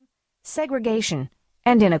segregation,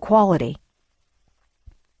 and inequality.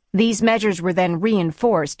 These measures were then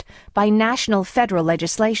reinforced by national federal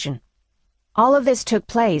legislation. All of this took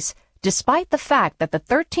place despite the fact that the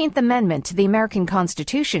 13th Amendment to the American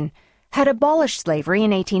Constitution had abolished slavery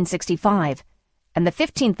in 1865, and the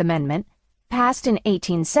 15th Amendment, passed in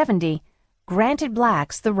 1870, granted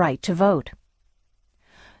blacks the right to vote.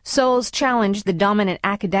 Sowles challenged the dominant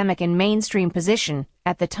academic and mainstream position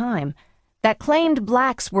at the time that claimed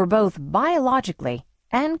blacks were both biologically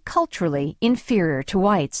and culturally inferior to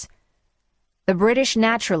whites. The British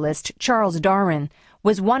naturalist Charles Darwin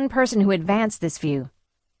was one person who advanced this view.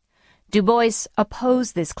 Du Bois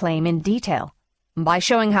opposed this claim in detail by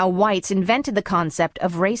showing how whites invented the concept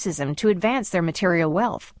of racism to advance their material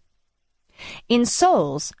wealth. In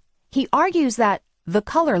Sowles, he argues that the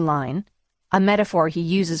color line, a metaphor he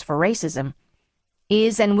uses for racism,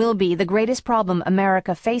 is and will be the greatest problem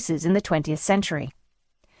America faces in the 20th century.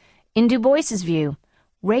 In Du Bois's view,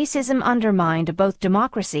 racism undermined both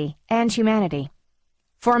democracy and humanity.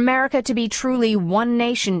 For America to be truly one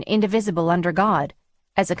nation indivisible under God,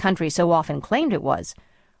 as a country so often claimed it was,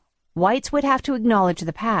 whites would have to acknowledge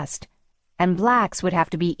the past, and blacks would have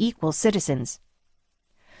to be equal citizens.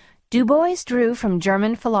 Du Bois drew from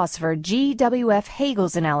German philosopher G.W.F.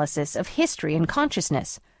 Hegel's analysis of history and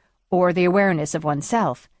consciousness, or the awareness of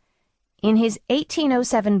oneself, in his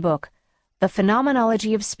 1807 book, The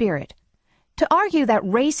Phenomenology of Spirit, to argue that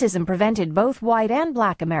racism prevented both white and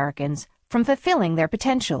black Americans from fulfilling their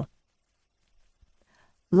potential.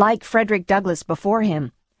 Like Frederick Douglass before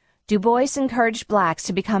him, Du Bois encouraged blacks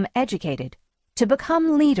to become educated, to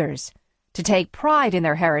become leaders, to take pride in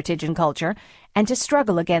their heritage and culture, and to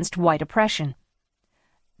struggle against white oppression.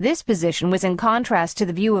 This position was in contrast to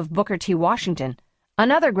the view of Booker T. Washington,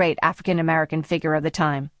 another great African-American figure of the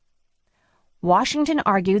time. Washington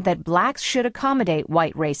argued that blacks should accommodate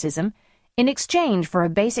white racism in exchange for a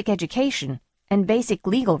basic education and basic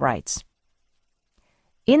legal rights.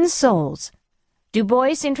 In Sowles, Du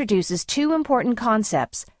Bois introduces two important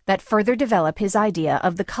concepts that further develop his idea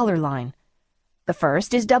of the color line. The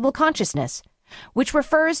first is double consciousness, which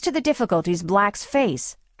refers to the difficulties blacks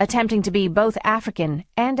face attempting to be both African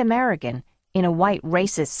and American in a white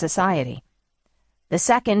racist society. The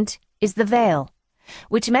second is the veil,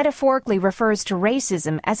 which metaphorically refers to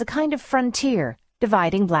racism as a kind of frontier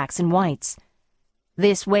dividing blacks and whites.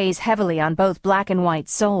 This weighs heavily on both black and white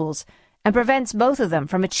souls and prevents both of them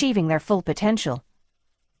from achieving their full potential.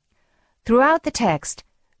 Throughout the text,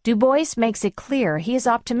 Du Bois makes it clear he is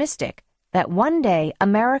optimistic that one day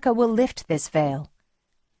America will lift this veil.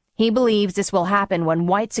 He believes this will happen when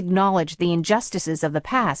whites acknowledge the injustices of the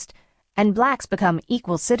past and blacks become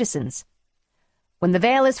equal citizens. When the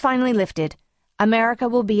veil is finally lifted, America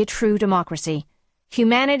will be a true democracy.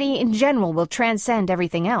 Humanity in general will transcend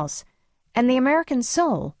everything else, and the American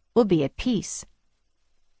soul will be at peace.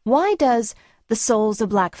 Why does the souls of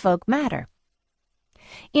black folk matter?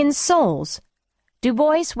 In Sowles, Du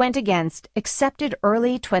Bois went against accepted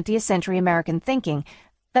early 20th century American thinking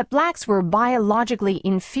that blacks were biologically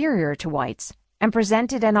inferior to whites and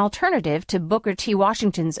presented an alternative to Booker T.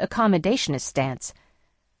 Washington's accommodationist stance.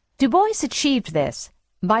 Du Bois achieved this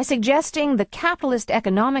by suggesting the capitalist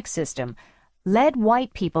economic system led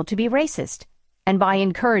white people to be racist and by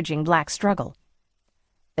encouraging black struggle.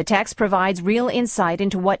 The text provides real insight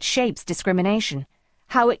into what shapes discrimination,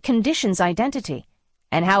 how it conditions identity,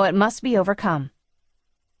 and how it must be overcome.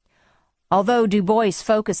 Although Du Bois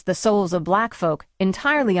focused the souls of black folk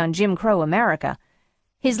entirely on Jim Crow America,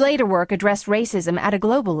 his later work addressed racism at a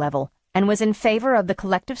global level and was in favor of the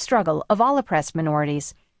collective struggle of all oppressed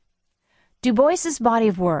minorities. Du Bois's body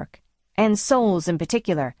of work, and Sowles in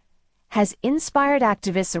particular, has inspired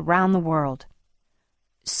activists around the world.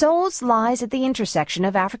 Sowles lies at the intersection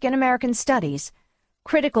of African American studies,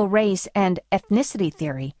 critical race and ethnicity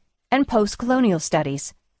theory, and post-colonial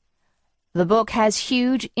studies. The book has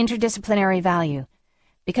huge interdisciplinary value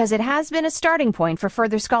because it has been a starting point for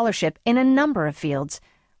further scholarship in a number of fields,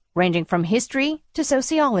 ranging from history to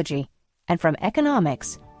sociology and from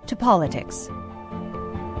economics to politics.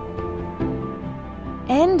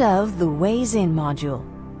 End of the Ways In module.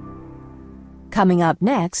 Coming up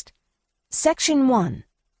next, Section 1,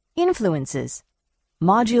 Influences,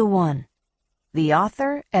 Module 1, The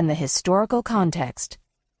Author and the Historical Context.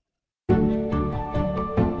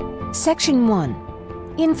 Section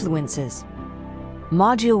 1, Influences,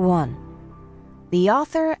 Module 1, The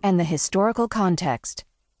Author and the Historical Context.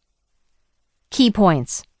 Key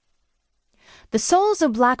points. The Souls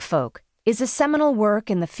of Black Folk is a seminal work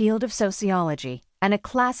in the field of sociology and a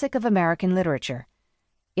classic of American literature.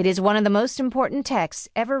 It is one of the most important texts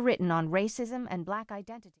ever written on racism and black identity.